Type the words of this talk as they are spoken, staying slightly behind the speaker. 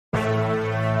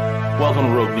Welcome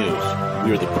to Rogue News.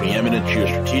 We are the preeminent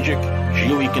geostrategic,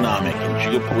 geoeconomic, and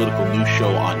geopolitical news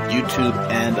show on YouTube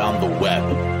and on the web.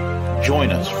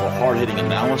 Join us for hard-hitting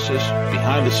analysis,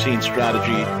 behind-the-scenes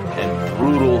strategy, and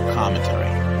brutal commentary.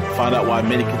 Find out why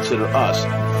many consider us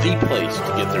the place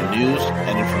to get their news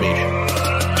and information.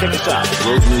 Check us out at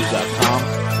roguenews.com.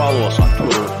 Follow us on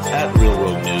Twitter at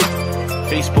RealRogueNews,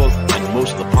 Facebook, and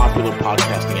most of the popular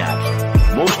podcasting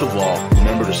apps. Most of all,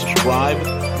 remember to subscribe,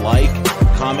 like,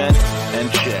 comment,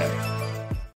 and share.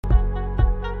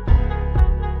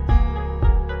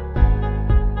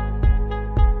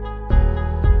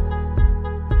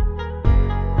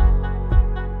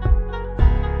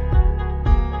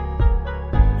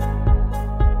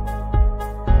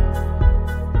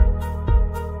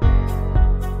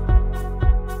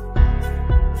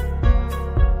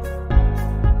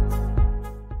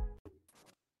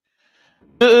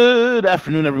 Good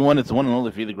afternoon, everyone. It's the one and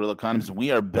only the Guerrilla Economist.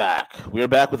 We are back. We are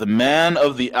back with a man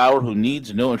of the hour who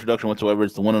needs no introduction whatsoever.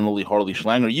 It's the one and only Harley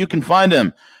Schlanger. You can find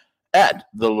him at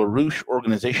the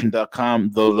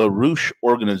LaRoucheOrganization.com, the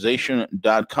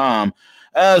LaRoucheOrganization.com,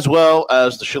 as well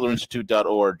as the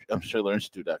SchillerInstitute.org,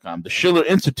 SchillerInstitute.com, the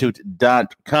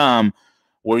SchillerInstitute.com,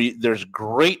 where there's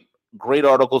great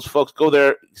articles. Folks, go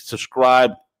there,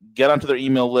 subscribe, get onto their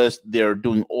email list. They're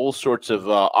doing all sorts of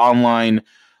online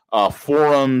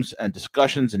forums and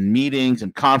discussions and meetings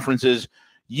and conferences.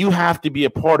 You have to be a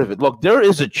part of it. Look, there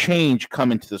is a change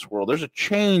coming to this world. There's a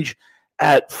change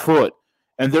at foot,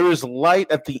 and there is light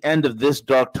at the end of this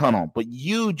dark tunnel, but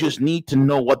you just need to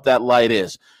know what that light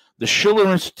is. The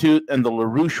Schiller Institute and the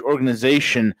LaRouche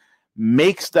Organization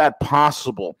makes that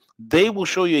possible. They will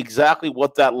show you exactly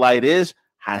what that light is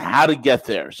and how to get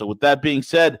there. So with that being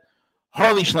said,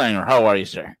 Harley Schlanger, how are you,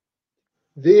 sir?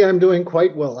 I'm doing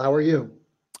quite well. How are you?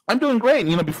 I'm doing great.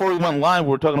 You know, before we went live,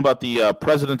 we were talking about the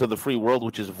president of the free world,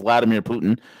 which is Vladimir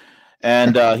Putin,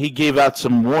 and he gave out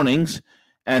some warnings,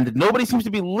 and nobody seems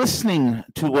to be listening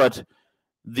to what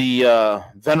the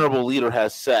venerable leader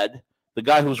has said, the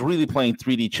guy who's really playing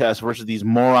 3D chess versus these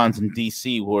morons in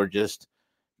D.C. who are just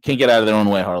can't get out of their own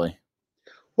way, Harley.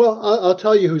 Well, I'll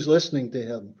tell you who's listening to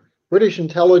him. British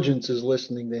intelligence is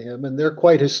listening to him, and they're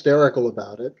quite hysterical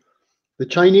about it. The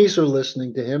Chinese are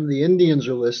listening to him. The Indians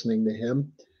are listening to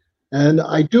him. And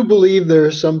I do believe there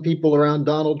are some people around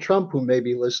Donald Trump who may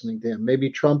be listening to him, maybe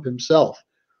Trump himself.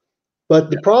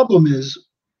 But the problem is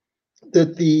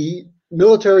that the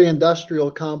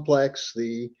military-industrial complex,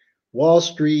 the Wall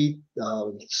Street,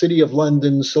 City of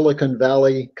London, Silicon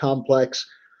Valley complex,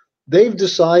 they've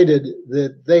decided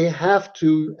that they have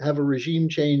to have a regime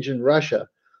change in Russia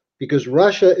because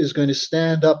Russia is going to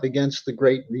stand up against the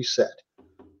Great Reset.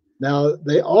 Now,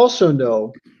 they also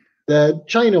know that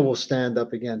China will stand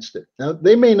up against it. Now,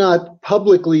 they may not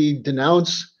publicly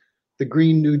denounce the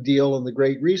Green New Deal and the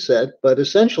Great Reset, but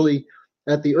essentially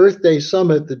at the Earth Day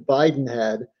summit that Biden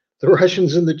had, the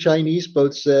Russians and the Chinese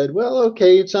both said, well,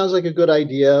 okay, it sounds like a good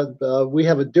idea. We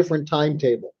have a different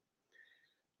timetable.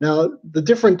 Now, the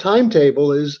different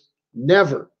timetable is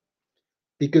never,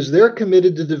 because they're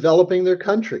committed to developing their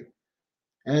country.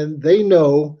 And they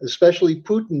know, especially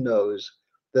Putin knows,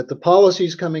 that the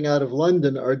policies coming out of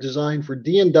London are designed for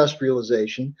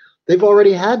deindustrialization. They've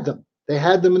already had them. They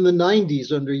had them in the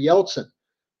 90s under Yeltsin,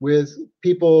 with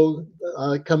people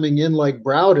coming in like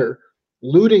Browder,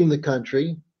 looting the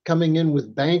country, coming in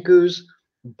with bankers,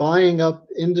 buying up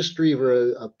industry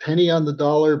for a penny on the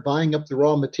dollar, buying up the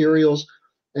raw materials.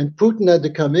 And Putin had to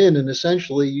come in and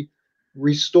essentially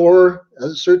restore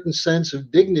a certain sense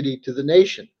of dignity to the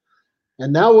nation.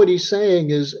 And now what he's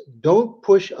saying is, don't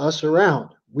push us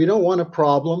around. We don't want a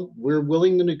problem. We're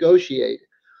willing to negotiate.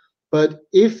 But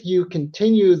if you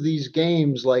continue these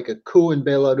games like a coup in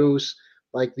Belarus,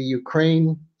 like the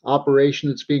Ukraine operation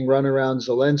that's being run around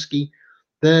Zelensky,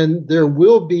 then there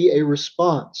will be a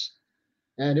response.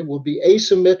 And it will be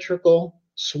asymmetrical,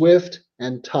 swift,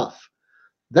 and tough.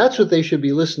 That's what they should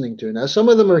be listening to. Now, some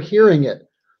of them are hearing it,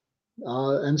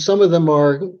 and some of them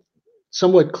are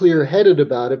somewhat clear-headed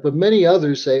about it, but many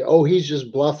others say, oh, he's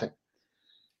just bluffing.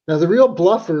 Now, the real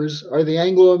bluffers are the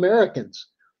Anglo-Americans.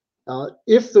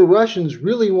 If the Russians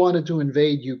really wanted to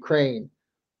invade Ukraine,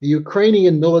 the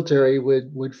Ukrainian military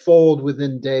would fold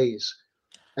within days.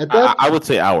 At that I would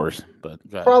say hours, but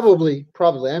probably.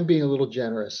 I'm being a little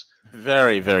generous.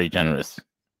 Very, very generous.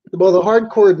 Well, the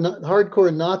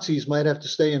hardcore Nazis might have to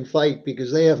stay and fight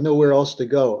because they have nowhere else to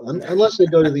go, unless they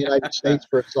go to the United States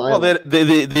for asylum. Well,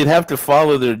 they'd have to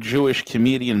follow their Jewish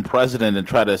comedian president and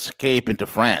try to escape into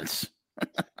France.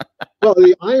 Well,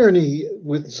 the irony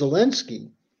with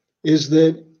Zelensky is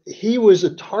that he was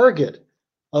a target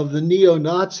of the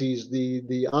neo-Nazis,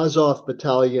 the Azov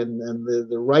battalion and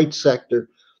the right sector,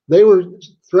 they were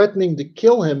threatening to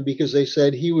kill him because they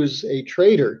said he was a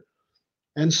traitor.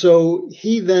 And so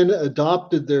he then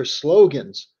adopted their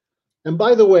slogans. And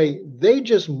by the way, they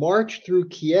just marched through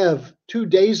Kiev 2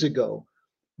 days ago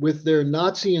with their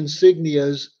Nazi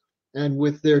insignias and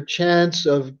with their chants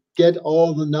of get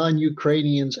all the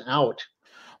non-Ukrainians out.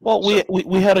 Well,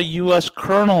 we had a U.S.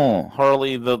 Colonel,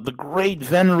 Harley, the great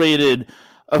venerated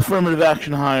affirmative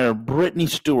action hire, Brittany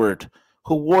Stewart,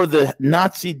 who wore the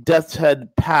Nazi death's head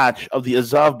patch of the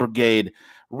Azov Brigade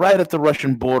right at the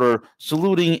Russian border,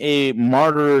 saluting a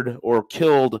martyred or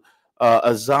killed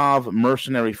Azov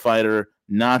mercenary fighter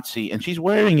Nazi, and she's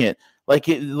wearing it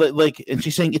and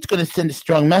she's saying it's going to send a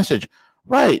strong message,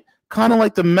 right? Kind of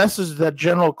like the message that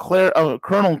Colonel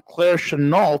Claire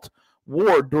Chennault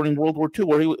wore during World War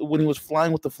II, when he was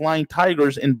flying with the Flying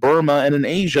Tigers in Burma and in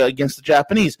Asia against the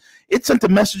Japanese. It sent a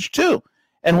message too.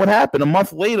 And what happened? A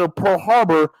month later, Pearl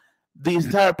Harbor, the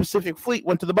entire Pacific Fleet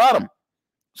went to the bottom.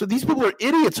 So these people are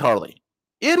idiots, Harley.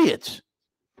 Idiots.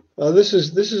 This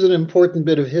is an important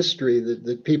bit of history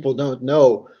that people don't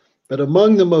know. But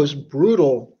among the most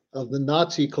brutal of the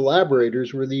Nazi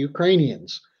collaborators were the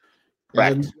Ukrainians.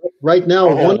 Correct. And right now,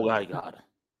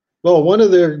 one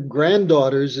of their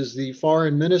granddaughters is the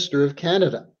foreign minister of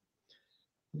Canada.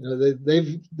 You know,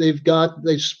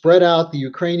 they've spread out the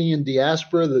Ukrainian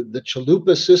diaspora, the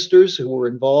Chalupa sisters who were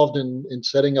involved in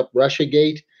setting up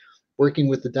Russiagate, working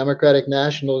with the Democratic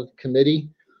National Committee.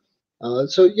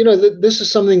 So, you know, this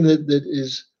is something that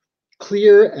is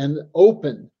clear and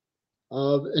open.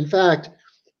 In fact,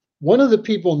 one of the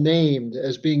people named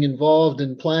as being involved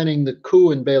in planning the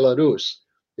coup in Belarus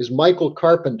is Michael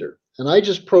Carpenter. And I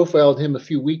just profiled him a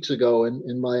few weeks ago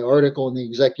in my article in the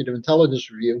Executive Intelligence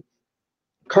Review.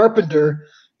 Carpenter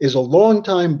is a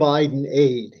longtime Biden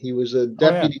aide. He was a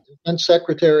deputy defense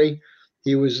secretary.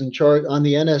 He was in charge on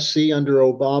the NSC under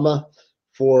Obama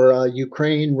for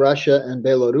Ukraine, Russia, and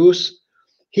Belarus.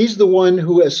 He's the one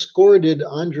who escorted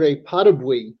Andrei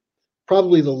Podobwy,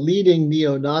 probably the leading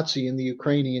neo-Nazi in the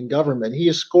Ukrainian government. He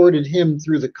escorted him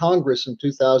through the Congress in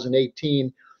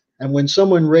 2018. And when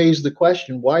someone raised the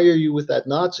question, why are you with that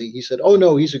Nazi? He said, oh,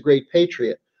 no, he's a great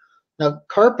patriot. Now,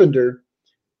 Carpenter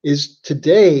is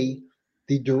today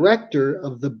the director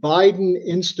of the Biden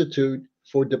Institute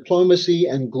for Diplomacy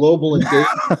and Global Engagement.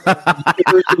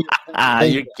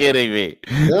 You're kidding me.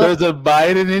 No. There's a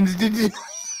Biden Institute?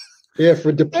 Yeah,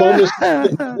 for diplomacy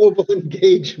and global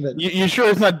engagement. You sure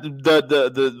it's not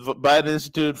the Biden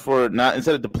Institute for, not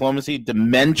instead of diplomacy,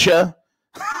 dementia?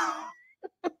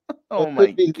 Oh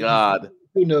my God.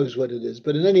 Who knows what it is?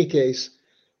 But in any case,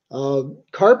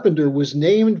 Carpenter was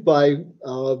named by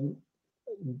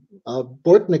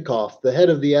Bortnikov, the head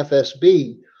of the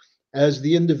FSB, as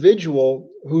the individual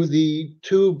who the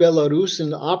two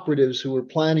Belarusian operatives who were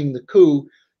planning the coup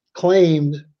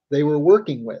claimed they were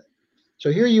working with.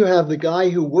 So here you have the guy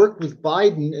who worked with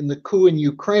Biden in the coup in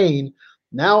Ukraine,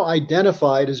 now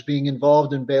identified as being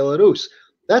involved in Belarus.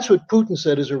 That's what Putin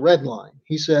said is a red line.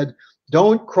 He said,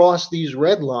 don't cross these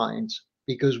red lines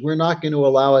because we're not going to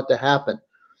allow it to happen.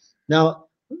 Now,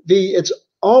 it's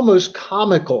almost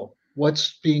comical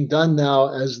what's being done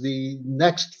now as the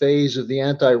next phase of the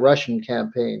anti-Russian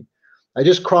campaign. I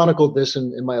just chronicled this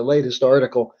in my latest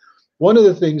article. One of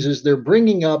the things is they're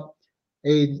bringing up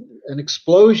an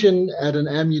explosion at an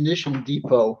ammunition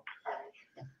depot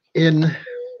in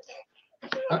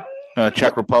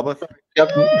Czech Republic. Yep,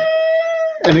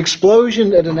 an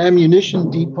explosion at an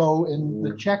ammunition depot in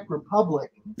the Czech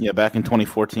Republic. Yeah, back in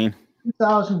 2014.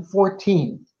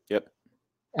 2014. Yep.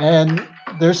 And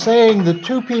they're saying the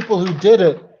two people who did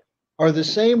it are the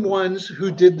same ones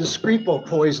who did the Skripal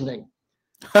poisoning.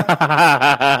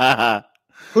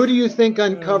 Who do you think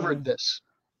uncovered this?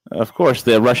 Of course,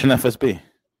 the Russian FSB.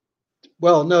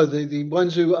 Well, no, the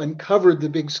ones who uncovered the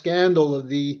big scandal of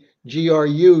the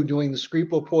GRU doing the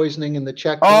Skripal poisoning in the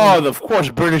Czech. Oh, of course,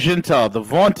 British Intel, the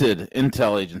vaunted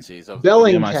intel agencies of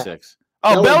Bellingcat. the MI6.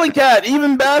 Oh, Bellingcat,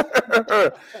 even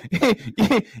better,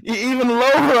 even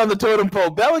lower on the totem pole.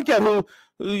 Bellingcat, who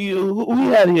we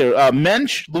had here?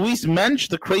 Luis Mensch,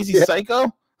 the crazy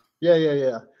psycho.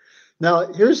 Yeah.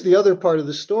 Now, here's the other part of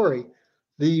the story.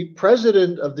 The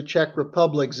president of the Czech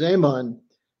Republic, Zeman,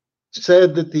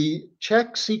 said that the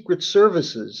Czech secret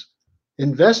services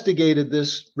investigated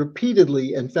this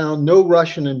repeatedly and found no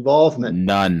Russian involvement.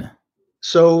 None.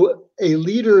 So a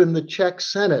leader in the Czech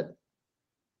Senate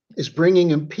is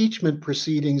bringing impeachment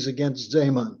proceedings against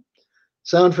Zeman.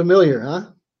 Sound familiar,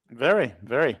 huh? Very,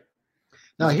 very.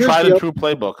 Now, here's tried and true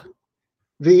playbook.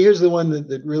 Here's the one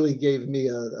that really gave me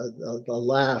a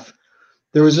laugh.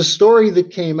 There was a story that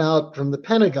came out from the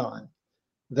Pentagon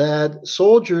that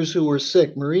soldiers who were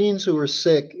sick, Marines who were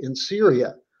sick in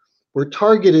Syria, were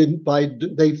targeted by,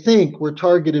 they think, were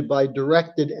targeted by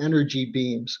directed energy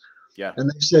beams. Yeah. And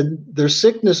they said their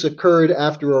sickness occurred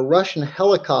after a Russian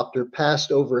helicopter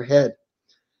passed overhead.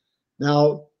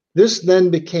 Now, this then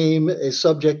became a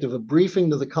subject of a briefing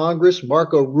to the Congress.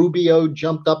 Marco Rubio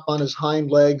jumped up on his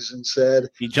hind legs and said,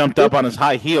 he jumped up on his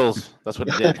high heels. That's what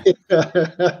he did.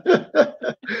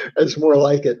 That's more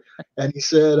like it. And he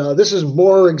said, this is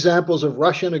more examples of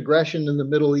Russian aggression in the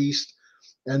Middle East.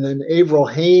 And then Avril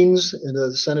Haines in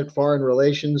the Senate Foreign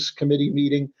Relations Committee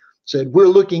meeting said, we're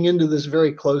looking into this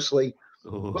very closely.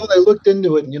 Ooh. Well, they looked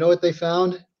into it, and you know what they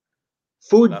found?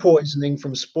 Food poisoning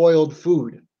from spoiled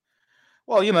food.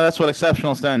 Well, that's what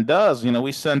Exceptional Stand does.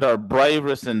 We send our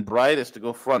bravest and brightest to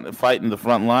go fight in the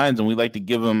front lines, and we like to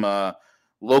give them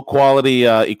low quality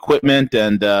equipment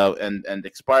and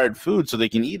expired food so they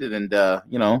can eat it and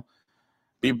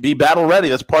be battle ready.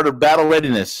 That's part of battle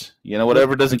readiness.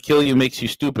 Whatever doesn't kill you makes you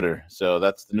stupider. So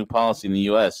that's the new policy in the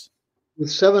U.S. With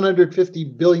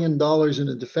 $750 billion in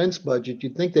a defense budget,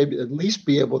 you'd think they'd at least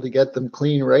be able to get them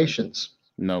clean rations.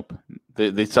 Nope.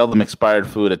 They sell them expired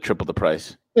food at triple the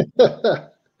price.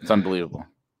 It's unbelievable.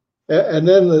 And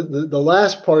then the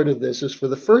last part of this is, for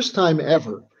the first time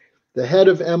ever, the head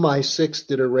of MI6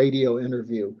 did a radio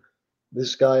interview.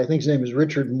 This guy, I think his name is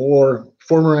Richard Moore,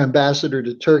 former ambassador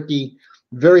to Turkey,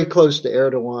 very close to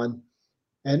Erdogan.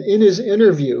 And in his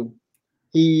interview,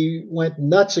 he went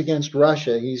nuts against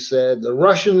Russia. He said, the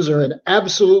Russians are in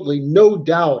absolutely no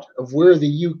doubt of where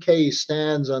the UK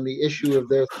stands on the issue of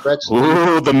their threats.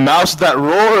 Ooh, the mouse that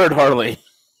roared, Harley.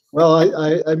 Well,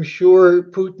 I'm sure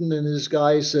Putin and his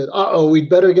guys said, we'd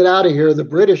better get out of here. The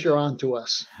British are on to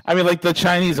us. I mean, like the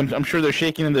Chinese, I'm sure they're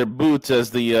shaking in their boots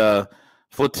as the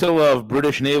flotilla of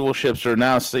British naval ships are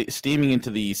now steaming into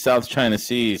the South China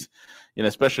Seas,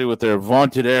 especially with their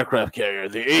vaunted aircraft carrier,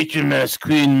 the HMS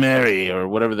Queen Mary, or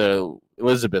whatever, the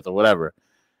Elizabeth or whatever.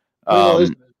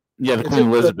 Elizabeth. Yeah, the Queen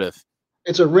Elizabeth.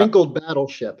 It's a wrinkled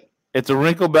battleship. It's a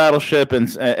wrinkled battleship, and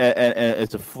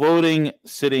it's a floating,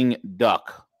 sitting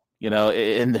duck. In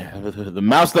the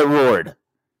mouse that roared.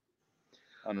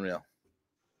 Unreal.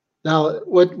 Now,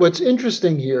 what's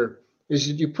interesting here is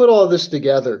that you put all this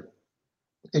together,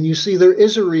 and you see there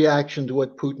is a reaction to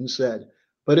what Putin said,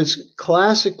 but it's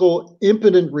classical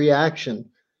impotent reaction,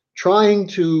 trying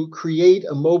to create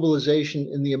a mobilization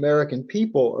in the American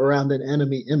people around an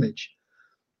enemy image.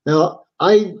 Now,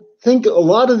 I think a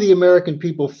lot of the American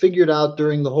people figured out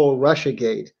during the whole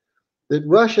Russiagate that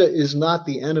Russia is not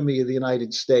the enemy of the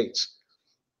United States.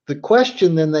 The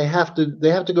question then, they have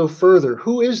to go further.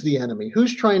 Who is the enemy?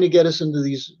 Who's trying to get us into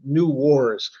these new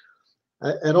wars?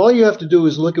 And all you have to do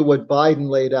is look at what Biden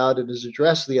laid out in his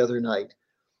address the other night.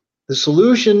 The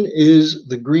solution is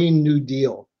the Green New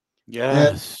Deal.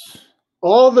 Yes. And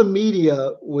all the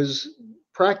media was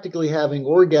practically having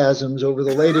orgasms over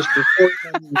the latest report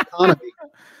on the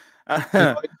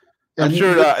economy. I'm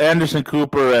sure Anderson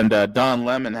Cooper and Don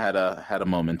Lemon had a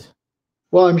moment.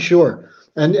 Well, I'm sure.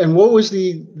 And what was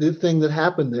the thing that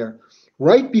happened there?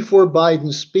 Right before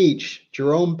Biden's speech,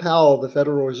 Jerome Powell, the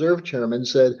Federal Reserve Chairman,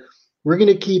 said, we're going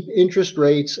to keep interest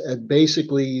rates at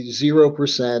basically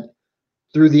 0%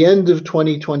 through the end of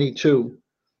 2022.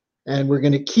 And we're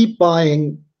going to keep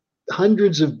buying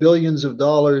hundreds of billions of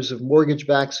dollars of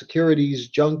mortgage-backed securities,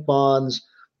 junk bonds,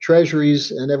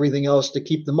 treasuries, and everything else to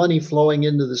keep the money flowing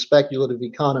into the speculative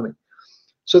economy.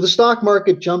 So the stock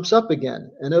market jumps up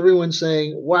again, and everyone's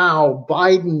saying, wow,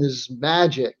 Biden is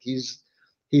magic. He's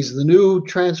the new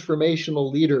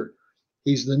transformational leader.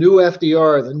 He's the new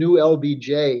FDR, the new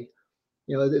LBJ.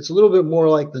 It's a little bit more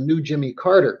like the new Jimmy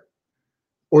Carter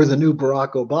or the new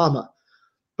Barack Obama.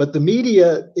 But the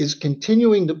media is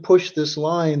continuing to push this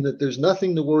line that there's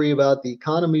nothing to worry about. The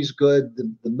economy's good.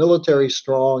 The military's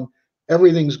strong.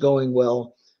 Everything's going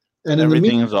well. And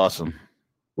everything is awesome.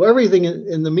 Well, everything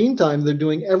in the meantime, they're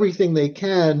doing everything they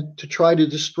can to try to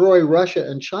destroy Russia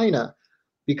and China,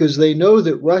 because they know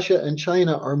that Russia and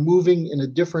China are moving in a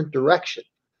different direction,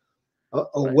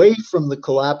 away from the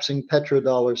collapsing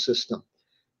petrodollar system.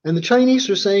 And the Chinese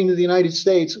are saying to the United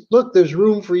States, look, there's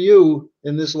room for you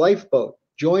in this lifeboat.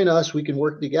 Join us, we can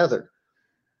work together.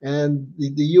 And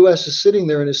the U.S. is sitting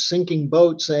there in a sinking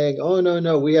boat saying, oh,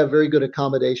 no, we have very good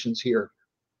accommodations here.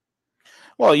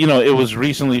 Well, it was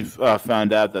recently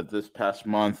found out that this past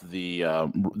month,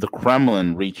 the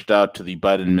Kremlin reached out to the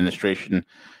Biden administration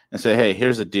and said, hey,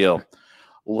 here's the deal.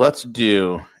 Let's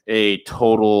do a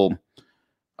total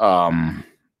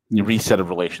reset of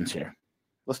relations here.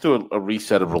 Let's do a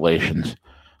reset of relations.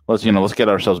 let's get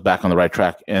ourselves back on the right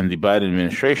track. And the Biden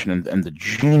administration and the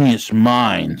genius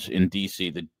minds in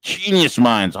D.C., the genius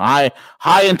minds, high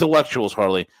intellectuals,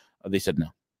 Harley, they said no.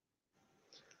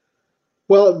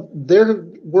 Well, they're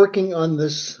working on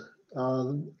this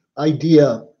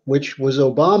idea, which was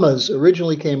Obama's,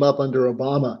 originally came up under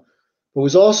Obama, but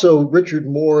was also Richard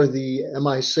Moore, the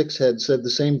MI6 head, said the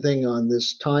same thing on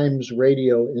this Times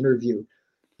radio interview.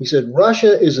 He said,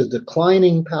 Russia is a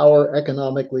declining power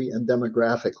economically and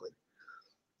demographically.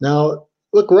 Now,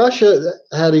 look, Russia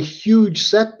had a huge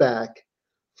setback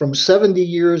from 70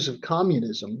 years of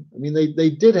communism. I mean, they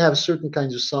did have certain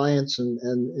kinds of science and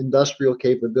industrial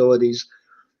capabilities,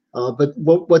 but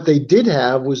what they did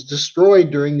have was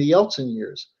destroyed during the Yeltsin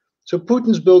years. So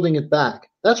Putin's building it back.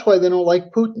 That's why they don't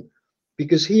like Putin,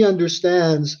 because he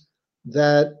understands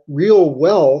that real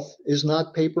wealth is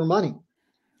not paper money.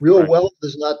 Real wealth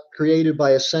is not created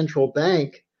by a central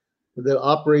bank that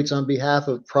operates on behalf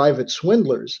of private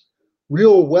swindlers.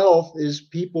 Real wealth is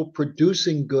people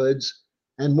producing goods,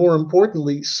 and more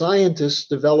importantly, scientists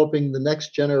developing the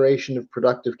next generation of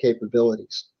productive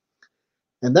capabilities.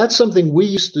 And that's something we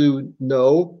used to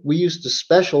know. We used to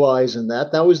specialize in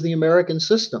that. That was the American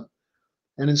system.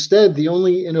 And instead, the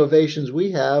only innovations we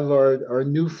have are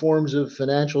new forms of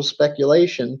financial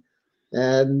speculation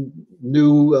and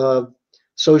new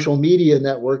social media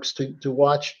networks to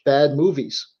watch bad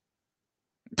movies.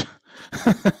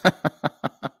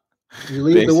 You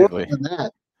leave the world in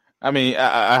that. I mean,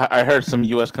 I heard some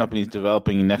U.S. companies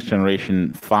developing next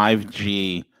generation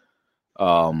 5G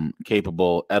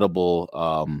capable edible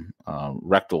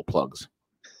rectal plugs,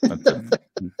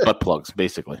 butt plugs,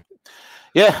 basically.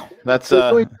 Yeah, that's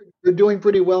they're doing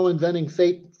pretty well inventing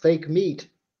fake meat.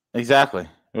 Exactly.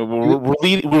 We're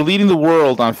leading the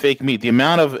world on fake meat. The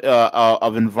amount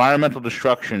of environmental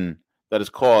destruction that is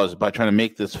caused by trying to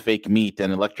make this fake meat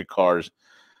and electric cars.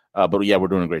 But yeah, we're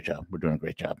doing a great job. We're doing a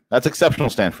great job. That's exceptional,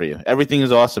 Stan, for you. Everything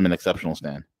is awesome and exceptional,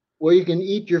 Stan. Well, you can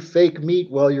eat your fake meat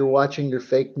while you're watching your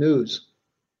fake news.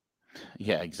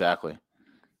 Yeah, exactly.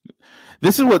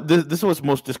 This is what's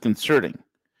most disconcerting.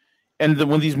 And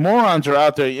when these morons are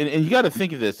out there, and you got to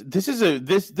think of this,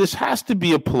 this has to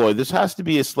be a ploy. This has to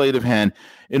be a sleight of hand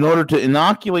in order to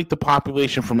inoculate the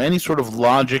population from any sort of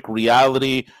logic,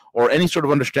 reality, or any sort of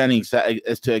understanding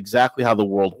as to exactly how the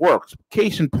world works.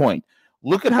 Case in point,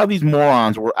 look at how these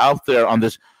morons were out there on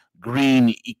this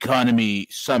green economy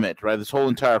summit, right? This whole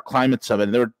entire climate summit.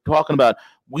 And they were talking about,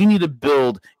 we need to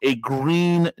build a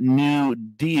Green New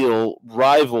Deal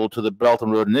rival to the Belt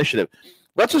and Road Initiative.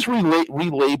 Let's just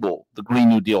relabel the Green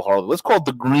New Deal, Harley. Let's call it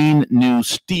the Green New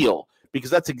Steel, because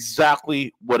that's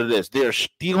exactly what it is. They are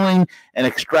stealing and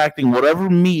extracting whatever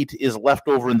meat is left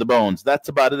over in the bones. That's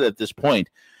about it at this point.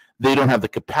 They don't have the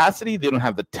capacity. They don't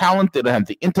have the talent. They don't have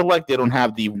the intellect. They don't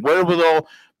have the wherewithal.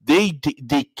 They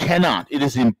cannot. It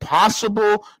is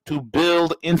impossible to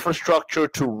build infrastructure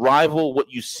to rival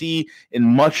what you see in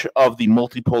much of the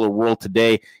multipolar world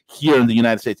today here in the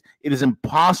United States. It is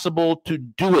impossible to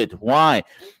do it. Why?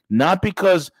 Not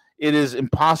because it is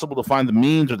impossible to find the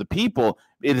means or the people.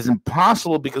 It is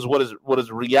impossible because what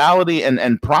is reality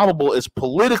and probable is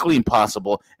politically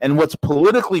impossible, and what's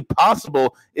politically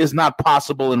possible is not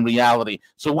possible in reality.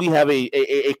 So we have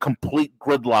a complete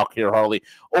gridlock here, Harley.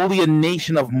 Only a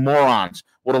nation of morons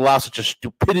would allow such a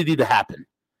stupidity to happen.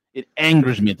 It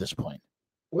angers me at this point.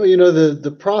 Well, you know,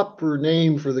 the proper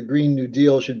name for the Green New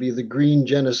Deal should be the Green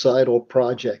Genocidal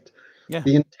Project. Yeah.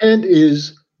 The intent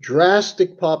is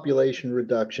drastic population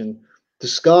reduction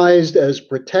disguised as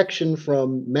protection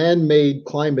from man-made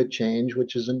climate change,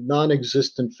 which is a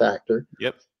non-existent factor.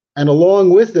 Yep. And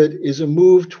along with it is a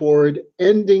move toward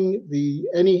ending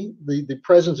the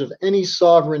presence of any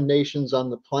sovereign nations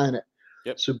on the planet,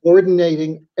 yep,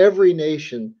 subordinating every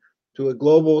nation to a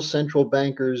global central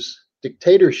banker's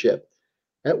dictatorship,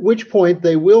 at which point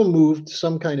they will move to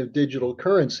some kind of digital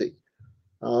currency.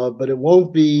 But it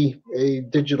won't be a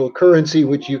digital currency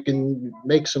which you can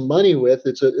make some money with.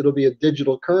 It'll be a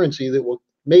digital currency that will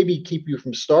maybe keep you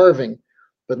from starving,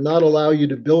 but not allow you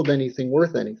to build anything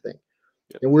worth anything.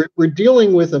 Yep. And we're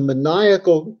dealing with a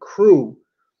maniacal crew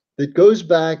that goes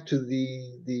back to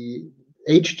the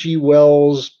H.G.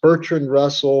 Wells, Bertrand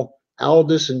Russell,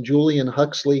 Aldous, and Julian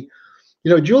Huxley. You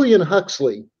know, Julian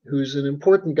Huxley, who's an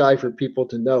important guy for people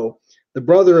to know, the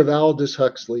brother of Aldous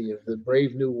Huxley of the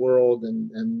Brave New World,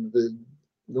 and the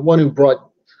one who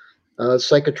brought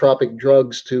psychotropic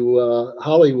drugs to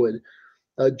Hollywood.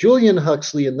 Julian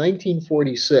Huxley in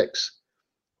 1946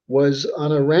 was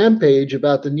on a rampage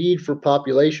about the need for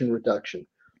population reduction.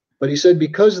 But he said,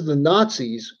 because of the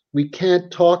Nazis, we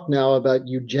can't talk now about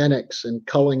eugenics and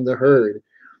culling the herd.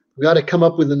 We got to come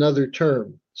up with another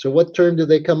term. So what term did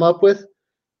they come up with?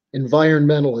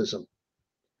 Environmentalism.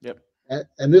 Yep.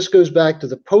 And this goes back to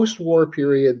the post-war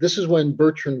period. This is when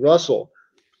Bertrand Russell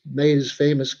made his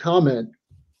famous comment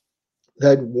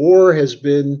that war has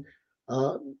been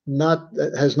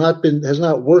has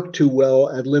not worked too well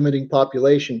at limiting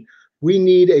population. We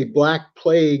need a black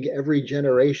plague every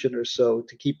generation or so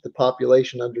to keep the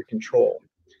population under control.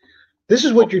 This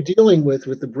is what you're dealing with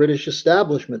the British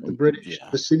establishment, the British,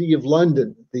 the City of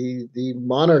London, the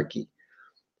monarchy.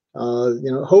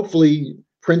 Hopefully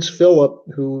Prince Philip,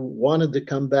 who wanted to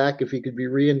come back if he could be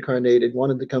reincarnated,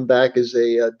 wanted to come back as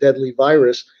a deadly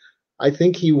virus. I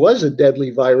think he was a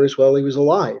deadly virus while he was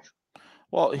alive.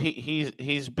 Well,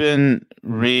 he's been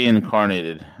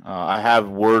reincarnated. I have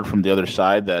word from the other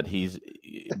side that he's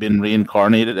been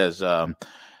reincarnated as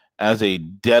a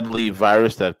deadly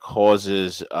virus that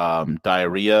causes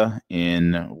diarrhea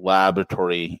in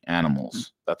laboratory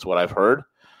animals. That's what I've heard.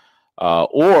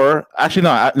 Or actually,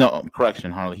 no,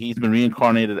 correction, Harley. He's been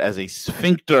reincarnated as a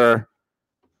sphincter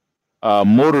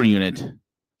motor unit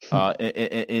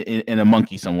in a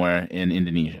monkey somewhere in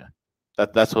Indonesia.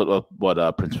 That's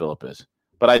what Prince Philip is.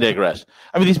 But I digress.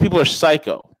 I mean, these people are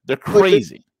psycho. They're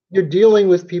crazy. You're dealing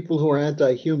with people who are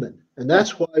anti-human. And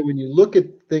that's why when you look at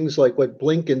things like what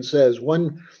Blinken says,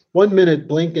 one minute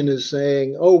Blinken is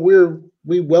saying, oh,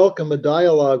 we welcome a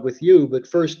dialogue with you, but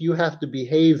first you have to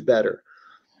behave better.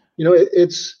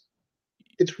 It's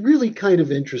really kind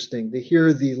of interesting to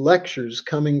hear the lectures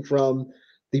coming from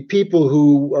the people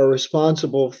who are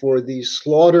responsible for the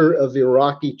slaughter of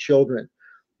Iraqi children,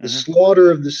 the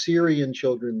slaughter of the Syrian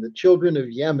children, the children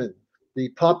of Yemen, the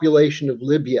population of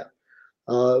Libya,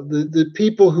 the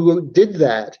people who did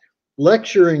that,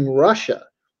 lecturing Russia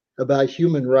about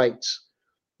human rights.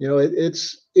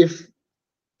 It's if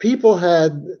people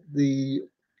had the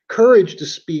courage to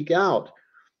speak out,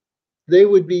 they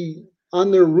would be on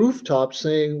their rooftops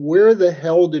saying, where the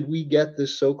hell did we get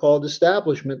this so-called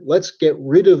establishment? Let's get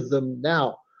rid of them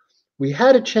now. We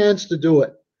had a chance to do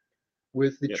it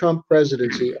with the Trump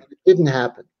presidency. It didn't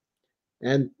happen.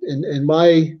 And in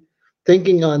my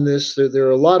thinking on this, there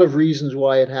are a lot of reasons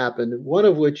why it happened. One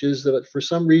of which is that for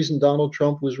some reason, Donald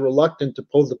Trump was reluctant to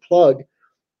pull the plug.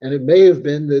 And it may have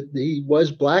been that he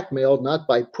was blackmailed, not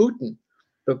by Putin,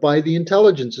 but by the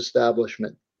intelligence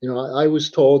establishment. I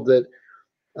was told that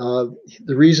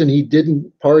the reason he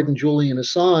didn't pardon Julian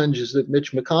Assange is that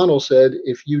Mitch McConnell said,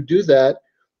 if you do that,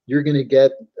 we're going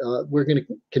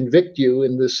to convict you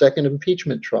in the second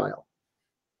impeachment trial.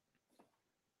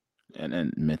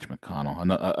 And Mitch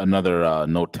McConnell, another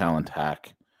no talent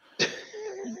hack.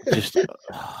 Just,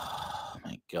 oh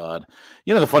my God.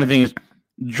 The funny thing is,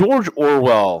 George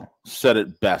Orwell said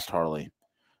it best, Harley.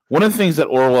 One of the things that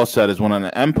Orwell said is when an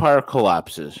empire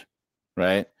collapses,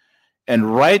 right?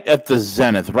 And right at the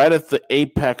zenith, right at the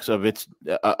apex of its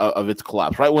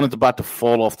collapse, right when it's about to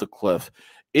fall off the cliff,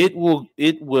 it will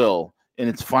in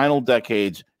its final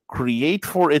decades create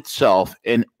for itself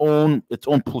its own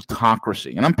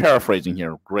plutocracy. And I'm paraphrasing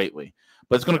here greatly,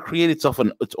 but it's going to create itself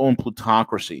its own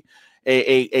plutocracy,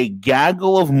 a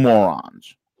gaggle of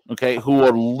morons, okay, who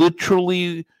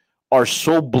are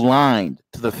so blind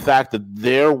to the fact that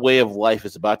their way of life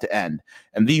is about to end.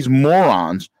 And these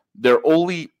morons, their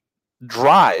only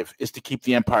drive is to keep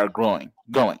the empire going.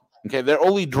 Okay, their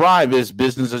only drive is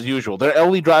business as usual. Their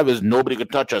only drive is nobody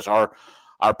could touch us. Our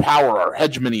power, our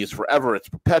hegemony is forever. It's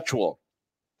perpetual.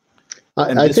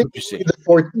 I think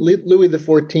Louis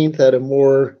XIV had a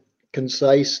more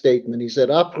concise statement. He said,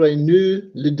 "Après nous,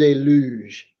 le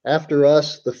déluge." After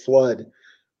us, the flood.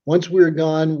 Once we're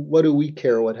gone, what do we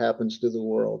care what happens to the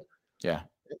world? Yeah.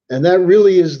 And that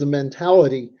really is the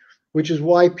mentality, which is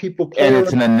why people play. And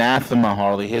it's an anathema,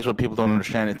 Harley. Here's what people don't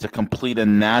understand. It's a complete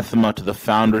anathema to the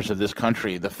founders of this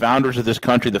country. The founders of this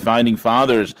country, the founding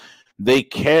fathers, they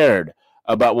cared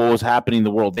about what was happening in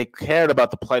the world. They cared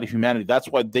about the plight of humanity. That's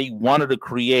why they wanted to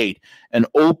create an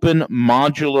open,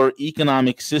 modular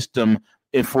economic system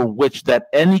for which that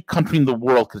any country in the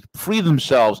world could free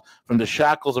themselves from the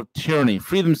shackles of tyranny,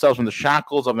 free themselves from the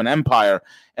shackles of an empire,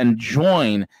 and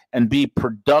join and be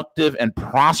productive and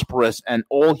prosperous, and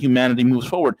all humanity moves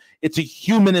forward. It's a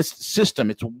humanist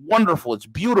system. It's wonderful. It's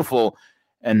beautiful.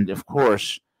 And, of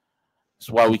course, it's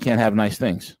why we can't have nice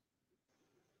things.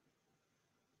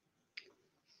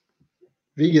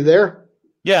 V, you there?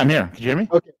 Yeah, I'm here. Can you hear me?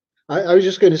 Okay. I was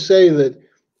just going to say that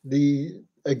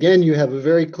again, you have a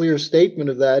very clear statement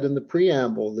of that in the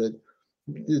preamble, that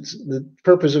the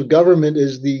purpose of government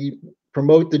is to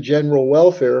promote the general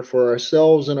welfare for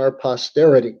ourselves and our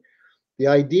posterity. The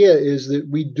idea is that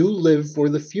we do live for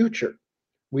the future.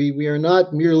 We are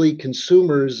not merely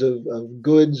consumers of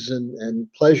goods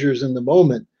and pleasures in the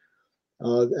moment.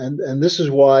 And this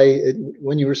is why,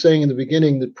 when you were saying in the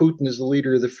beginning that Putin is the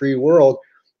leader of the free world,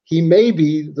 he may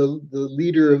be the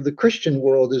leader of the Christian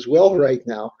world as well right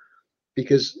now,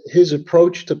 because his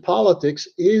approach to politics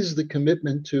is the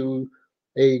commitment to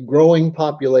a growing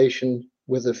population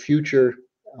with a future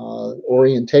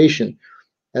orientation,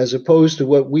 as opposed to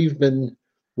what we've been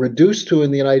reduced to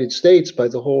in the United States by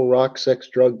the whole rock, sex,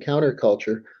 drug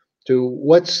counterculture, to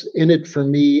what's in it for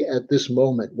me at this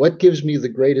moment? What gives me the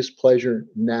greatest pleasure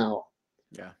now?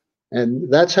 Yeah.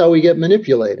 And that's how we get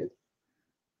manipulated.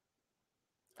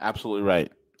 Absolutely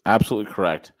right. Absolutely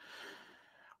correct.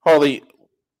 Harley,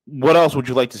 what else would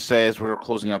you like to say as we're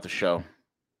closing out the show?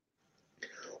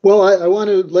 Well, I want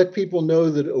to let people know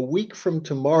that a week from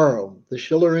tomorrow, the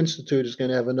Schiller Institute is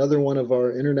going to have another one of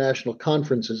our international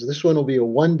conferences. This one will be a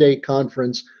one-day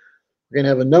conference. We're going to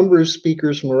have a number of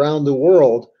speakers from around the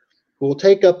world who will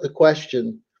take up the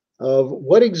question of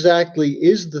what exactly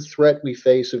is the threat we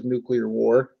face of nuclear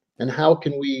war, and how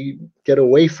can we get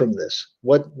away from this?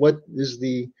 What is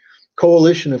the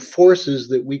coalition of forces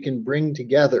that we can bring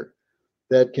together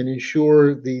that can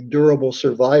ensure the durable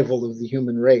survival of the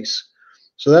human race?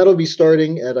 So that'll be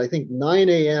starting at, I think, 9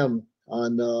 a.m.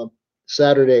 on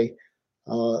Saturday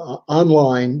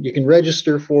online. You can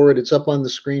register for it. It's up on the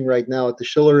screen right now at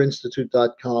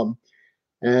theschillerinstitute.com.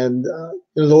 And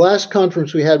the last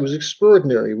conference we had was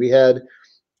extraordinary. We had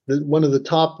one of the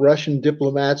top Russian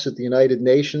diplomats at the United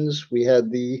Nations. We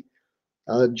had the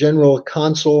general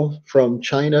consul from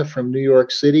China, from New York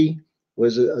City,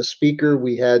 was a speaker.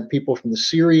 We had people from the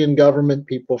Syrian government,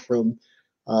 people from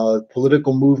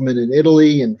political movement in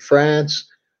Italy and France.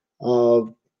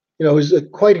 It was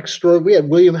quite extraordinary. We had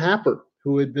William Happer,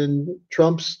 who had been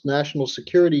Trump's national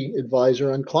security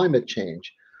advisor on climate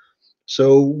change.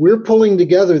 So we're pulling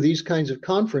together these kinds of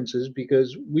conferences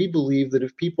because we believe that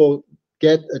if people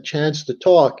get a chance to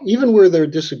talk, even where there are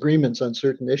disagreements on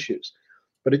certain issues,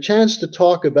 but a chance to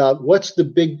talk about what's the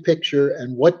big picture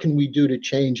and what can we do to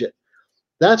change it.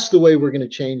 That's the way we're going to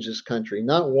change this country,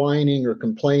 not whining or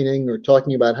complaining or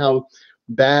talking about how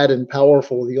bad and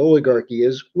powerful the oligarchy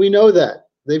is. We know that.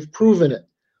 They've proven it.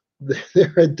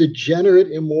 They're a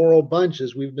degenerate, immoral bunch,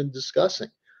 as we've been discussing.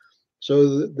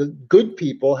 So the good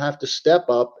people have to step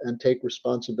up and take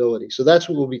responsibility. So that's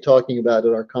what we'll be talking about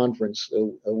at our conference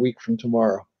a week from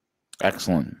tomorrow.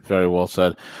 Excellent. Very well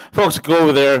said. Folks, go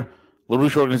over there,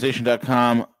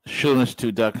 LaRoucheOrganization.com,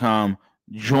 SchillerInstitute.com.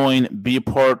 Join, be a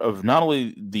part of not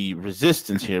only the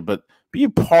resistance here, but be a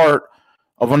part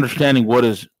of understanding what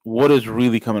is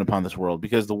really coming upon this world,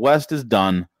 because the West is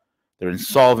done. They're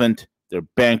insolvent. They're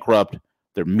bankrupt.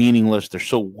 They're meaningless. They're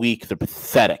so weak. They're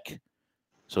pathetic.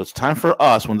 So it's time for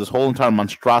us, when this whole entire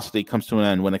monstrosity comes to an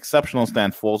end, when Exceptional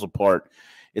Stand falls apart,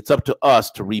 it's up to us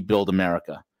to rebuild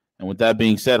America. And with that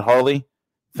being said, Harley,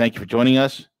 thank you for joining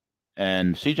us.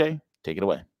 And CJ, take it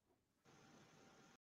away.